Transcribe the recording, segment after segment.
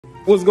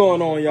What's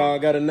going on, y'all? I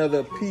got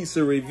another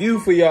pizza review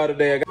for y'all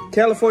today. I got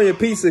California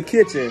Pizza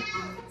Kitchen,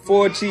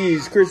 4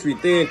 cheese, crispy,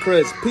 thin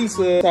crust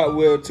pizza, top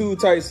with two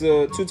types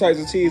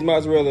of cheese,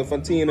 mozzarella,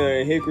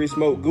 fontina, and hickory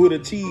smoked Gouda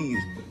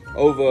cheese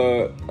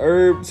over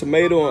herb,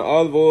 tomato, and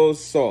olive oil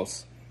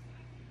sauce.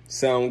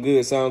 Sound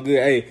good, sound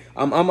good. Hey,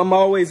 I'm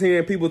always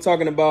hearing people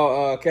talking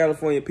about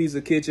California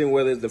Pizza Kitchen,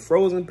 whether it's the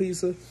frozen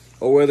pizza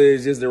or whether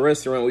it's just the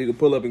restaurant where you can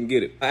pull up and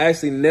get it. I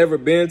actually never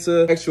been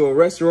to an actual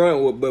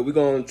restaurant, but we're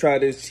gonna try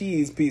this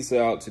cheese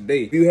pizza out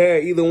today. If you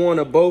had either one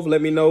or both,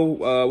 let me know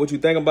what you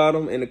think about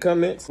them in the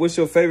comments. What's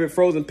your favorite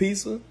frozen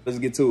pizza? Let's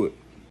get to it.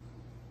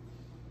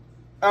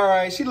 All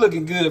right, she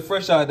looking good,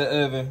 fresh out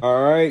the oven.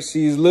 All right,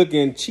 she's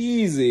looking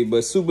cheesy,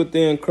 but super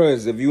thin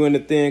crust. If you in the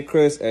thin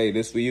crust, hey,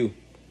 this for you.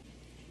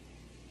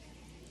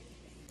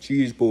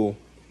 Cheese pull,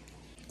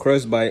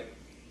 crust bite.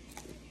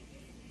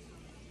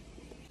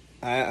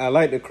 I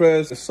like the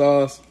crust, the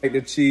sauce, I like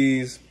the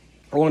cheese.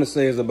 I want to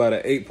say it's about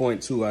an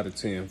 8.2 out of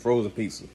 10, frozen pizza.